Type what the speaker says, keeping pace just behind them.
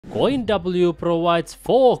CoinW provides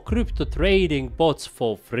 4 crypto trading bots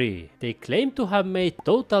for free. They claim to have made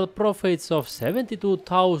total profits of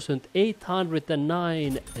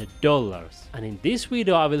 $72,809. And in this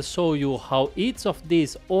video I will show you how each of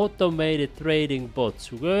these automated trading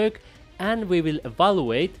bots work, and we will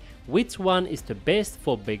evaluate which one is the best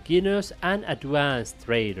for beginners and advanced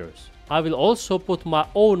traders. I will also put my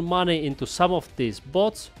own money into some of these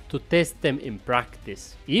bots to test them in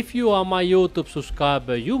practice. If you are my YouTube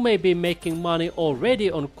subscriber, you may be making money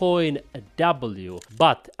already on CoinW,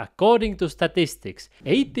 but according to statistics,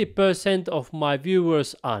 80% of my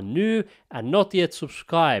viewers are new and not yet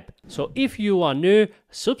subscribed. So if you are new,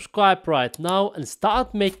 subscribe right now and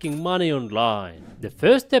start making money online. The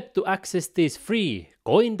first step to access these free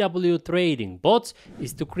CoinW trading bots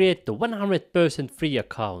is to create the 100% free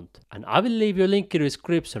account. And I will leave you a link in the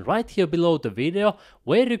description right here below the video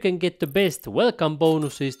where you can get the best welcome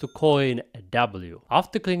bonuses to CoinW.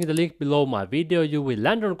 After clicking the link below my video, you will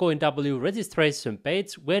land on CoinW registration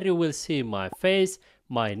page where you will see my face,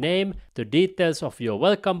 my name, the details of your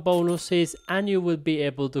welcome bonuses, and you will be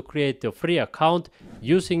able to create your free account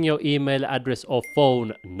using your email address or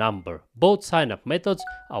phone number. Both sign-up methods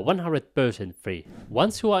are 100% free.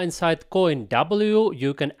 Once you are inside CoinW,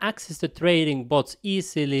 you can access the trading bots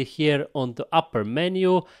easily here on the upper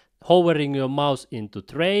menu, hovering your mouse into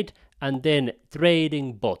trade and then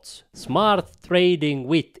trading bots. Smart trading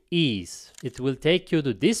with ease. It will take you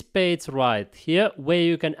to this page right here where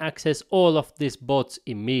you can access all of these bots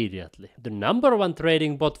immediately. The number one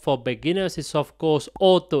trading bot for beginners is of course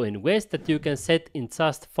Auto Invest that you can set in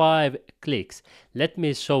just 5 clicks. Let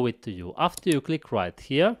me show it to you. After you click right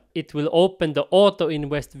here, it will open the Auto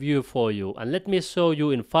Invest view for you, and let me show you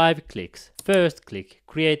in 5 clicks. First click,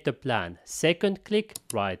 create a plan. Second click,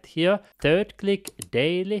 right here. Third click,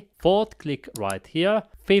 daily. Fourth click, right here.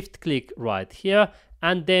 Fifth click, right here.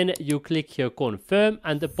 And then you click here confirm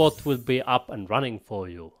and the bot will be up and running for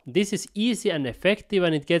you. This is easy and effective,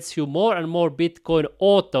 and it gets you more and more Bitcoin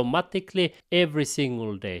automatically every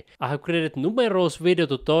single day. I have created numerous video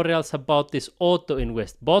tutorials about this Auto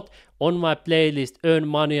Invest bot on my playlist Earn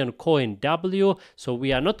Money on CoinW, so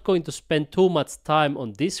we are not going to spend too much time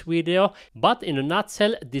on this video, but in a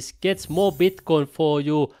nutshell, this gets more Bitcoin for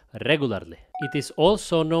you regularly. It is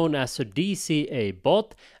also known as a DCA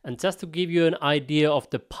bot, and just to give you an idea of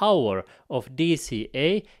the power of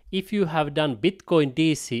DCA, if you have done Bitcoin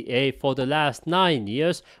DCA for the last 9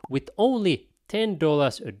 years with only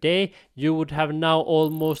 $10 a day, you would have now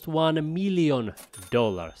almost $1 million.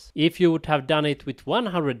 If you would have done it with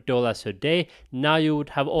 $100 a day, now you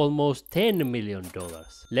would have almost $10 million.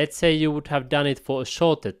 Let's say you would have done it for a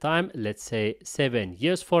shorter time, let's say 7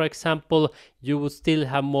 years for example, you would still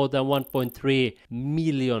have more than $1.3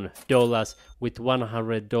 million with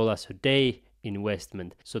 $100 a day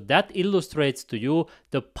investment. So that illustrates to you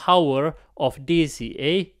the power of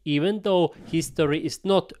DCA, even though history is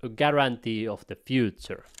not a guarantee of the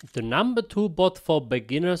future. The number 2 bot for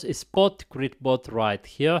beginners is Spot Grid bot right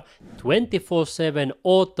here. 24/7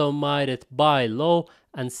 automated buy low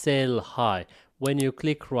and sell high. When you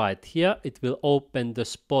click right here, it will open the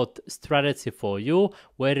spot strategy for you,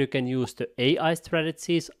 where you can use the AI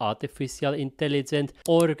strategies, artificial intelligence,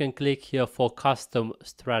 or you can click here for custom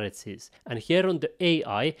strategies. And here on the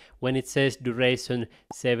AI, when it says duration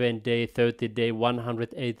 7 day, 30 day,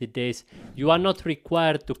 180 days, you are not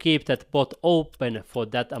required to keep that bot open for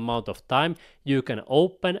that amount of time. You can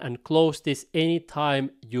open and close this anytime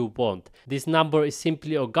you want. This number is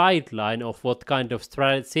simply a guideline of what kind of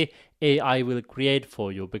strategy AI will create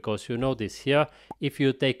for you, because you notice here, if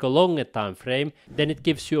you take a longer time frame, then it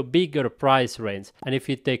gives you a bigger price range, and if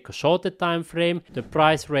you take a shorter time frame, the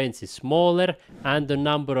price range is smaller and the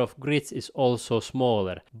number of grids is also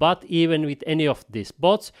smaller. But even with any of these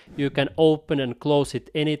bots, you can open and close it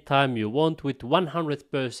anytime you want with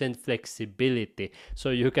 100% flexibility. So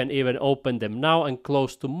you can even open them now and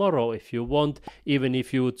close tomorrow if you want, even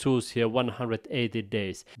if you choose here 180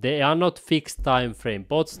 days. They are not fixed time frame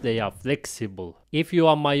bots, they are flexible. If you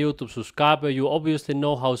are my YouTube subscriber, you obviously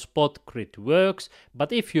know how Spot Grid works,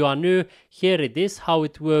 but if you are new, here it is how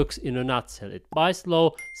it works in a nutshell. It buys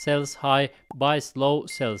low, sells high, buys low,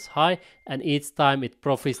 sells high, and each time it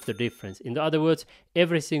profits the difference. In other words,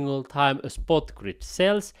 every single time a Spot Grid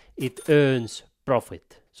sells, it earns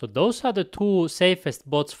profit. So those are the 2 safest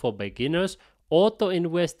bots for beginners. Auto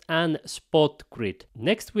Invest and Spot Grid.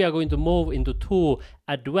 Next we are going to move into two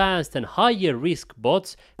advanced and higher risk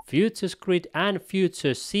bots, Futures Grid and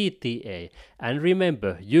Futures CTA. And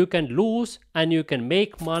remember, you can lose and you can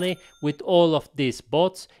make money with all of these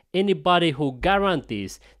bots. Anybody who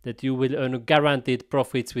guarantees that you will earn guaranteed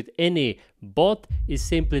profits with any bot is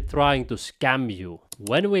simply trying to scam you.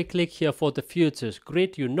 When we click here for the Futures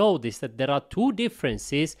Grid, you notice that there are two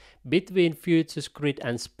differences between Futures Grid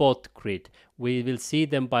and Spot Grid. We will see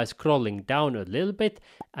them by scrolling down a little bit,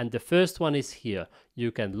 and the first one is here.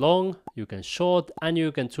 You can long, you can short, and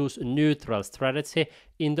you can choose a neutral strategy.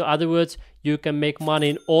 In other words, you can make money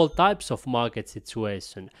in all types of market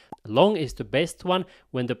situation. Long is the best one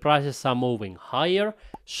when the prices are moving higher,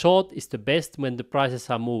 short is the best when the prices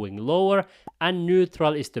are moving lower, and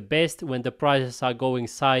neutral is the best when the prices are going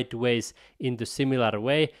sideways in the similar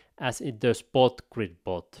way as in the Spot Grid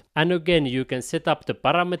bot. And again, you can set up the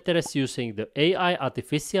parameters using the AI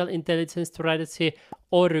artificial intelligence strategy,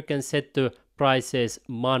 or you can set the prices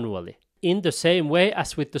manually. In the same way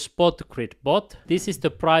as with the Spot Grid bot, this is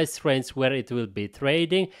the price range where it will be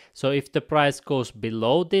trading. So if the price goes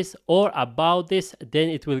below this or above this, then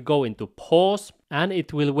it will go into pause and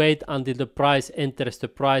it will wait until the price enters the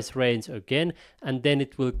price range again, and then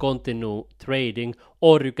it will continue trading,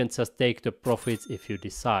 or you can just take the profits if you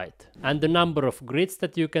decide. And the number of grids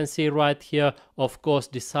that you can see right here, of course,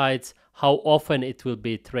 decides how often it will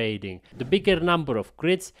be trading. The bigger number of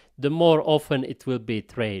grids, the more often it will be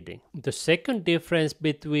trading. The second difference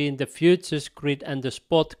between the Futures Grid and the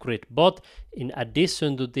Spot Grid bot, in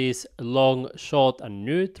addition to this long, short and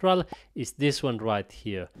neutral, is this one right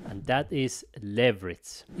here, and that is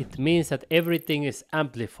leverage. It means that everything is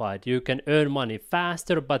amplified. You can earn money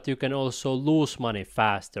faster, but you can also lose money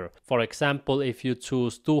faster. For example, if you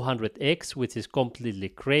choose 200x, which is completely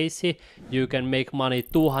crazy, you can make money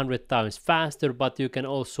 200 times faster, but you can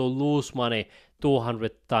also lose money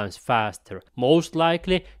 200 times faster. Most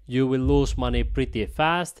likely you will lose money pretty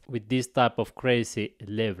fast with this type of crazy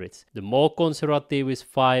leverage. The more conservative is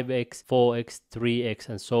 5x, 4x, 3x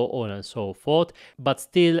and so on and so forth, but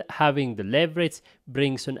still having the leverage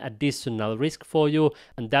brings an additional risk for you,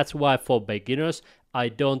 and that's why for beginners I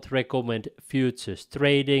don't recommend futures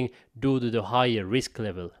trading due to the higher risk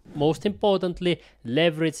level. Most importantly,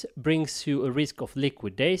 leverage brings you a risk of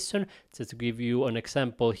liquidation. Just to give you an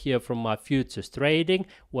example here from my futures trading,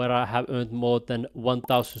 where I have earned more than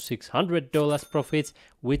 $1,600 profits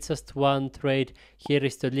with just one trade. Here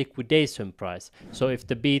is the liquidation price. So if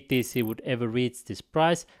the BTC would ever reach this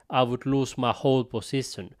price, I would lose my whole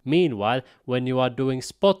position. Meanwhile, when you are doing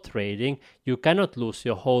spot trading, you cannot lose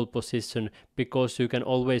your whole position because you can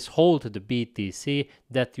always hold the BTC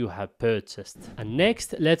that you have purchased. And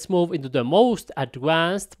next, let's move into the most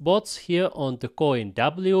advanced bots here on the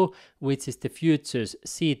CoinW, which is the Futures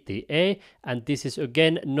CTA, and this is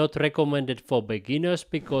again not recommended for beginners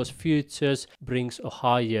because futures brings a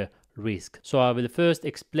higher risk. So I will first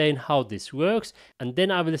explain how this works, and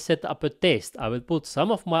then I will set up a test. I will put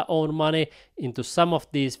some of my own money into some of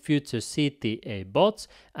these Futures CTA bots,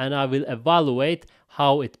 and I will evaluate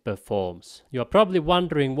how it performs. You are probably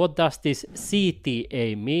wondering, what does this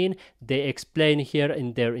CTA mean? They explain here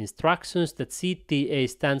in their instructions that CTA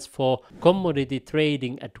stands for Commodity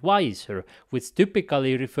Trading Advisor, which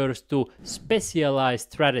typically refers to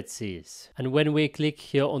specialized strategies. And when we click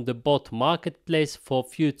here on the bot marketplace for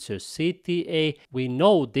Futures CTA, we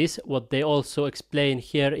notice what they also explain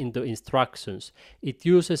here in the instructions. It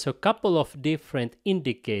uses a couple of different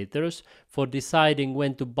indicators for deciding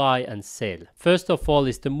when to buy and sell. First of all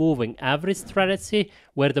is the moving average strategy,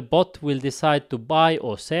 where the bot will decide to buy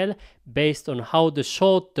or sell based on how the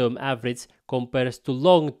short-term average compares to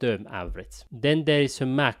long-term average. Then there is a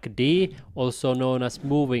MACD, also known as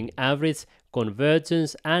moving average,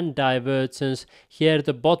 convergence and divergence. Here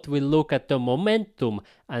the bot will look at the momentum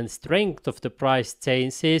and strength of the price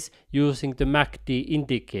changes using the MACD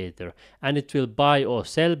indicator, and it will buy or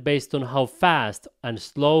sell based on how fast and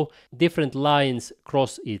slow different lines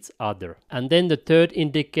cross each other. And then the third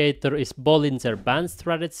indicator is Bollinger Band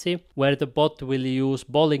strategy, where the bot will use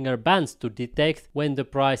Bollinger Bands to detect when the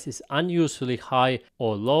price is unusually high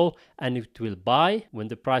or low, and it will buy when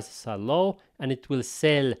the prices are low, and it will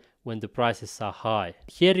sell when the prices are high.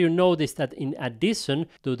 Here you notice that in addition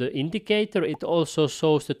to the indicator, it also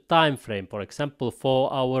shows the time frame, for example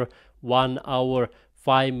 4 hour, 1 hour,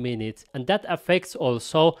 5 minutes, and that affects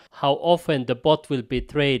also how often the bot will be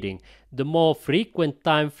trading. The more frequent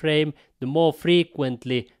time frame, the more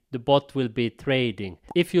frequently the bot will be trading.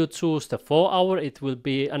 If you choose the 4 hour, it will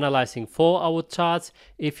be analyzing 4 hour charts.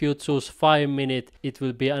 If you choose 5 minute, it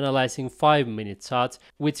will be analyzing 5 minute charts,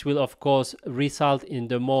 which will of course result in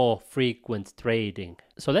the more frequent trading.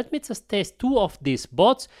 So let me just test 2 of these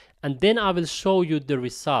bots and then I will show you the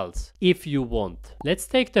results if you want. Let's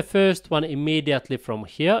take the first one immediately from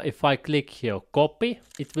here. If I click here copy,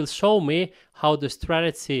 it will show me how the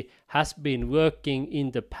strategy has been working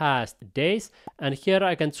in the past days, and here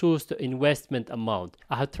I can choose the investment amount.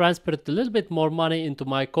 I have transferred a little bit more money into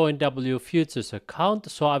my CoinW Futures account,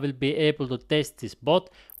 so I will be able to test this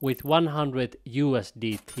bot with 100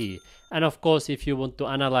 USDT. And of course, if you want to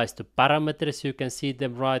analyze the parameters, you can see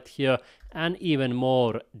them right here and even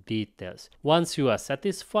more details. Once you are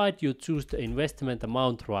satisfied, you choose the investment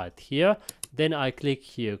amount right here. Then I click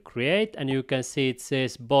here create and you can see it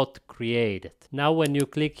says bot created. Now when you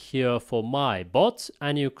click here for my bots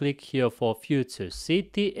and you click here for futures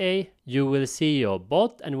CTA, you will see your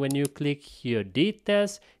bot, and when you click here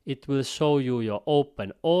details, it will show you your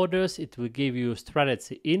open orders, it will give you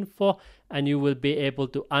strategy info, and you will be able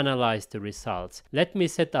to analyze the results. Let me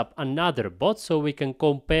set up another bot so we can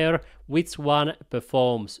compare which one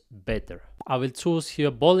performs better. I will choose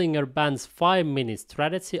here Bollinger Band's 5-minute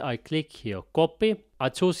strategy. I click here copy. I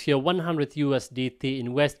choose here 100 USDT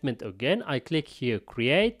investment again. I click here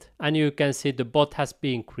create and you can see the bot has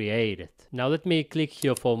been created. Now let me click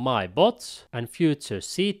here for my bots and future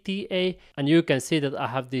CTA and you can see that I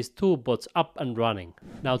have these 2 bots up and running.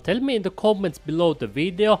 Now tell me in the comments below the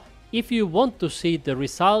video if you want to see the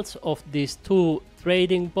results of these 2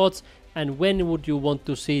 trading bots and when would you want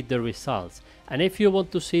to see the results. And if you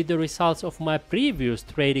want to see the results of my previous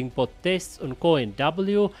trading bot tests on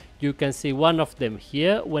CoinW, you can see one of them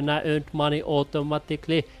here when I earned money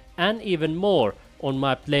automatically, and even more on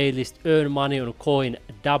my playlist Earn Money on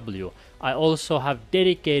CoinW. I also have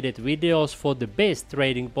dedicated videos for the best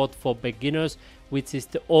trading bot for beginners, which is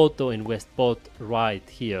the Auto Invest bot right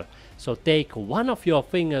here. So take one of your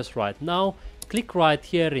fingers right now, click right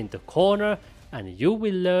here in the corner, and you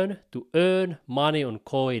will learn to earn money on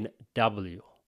CoinW.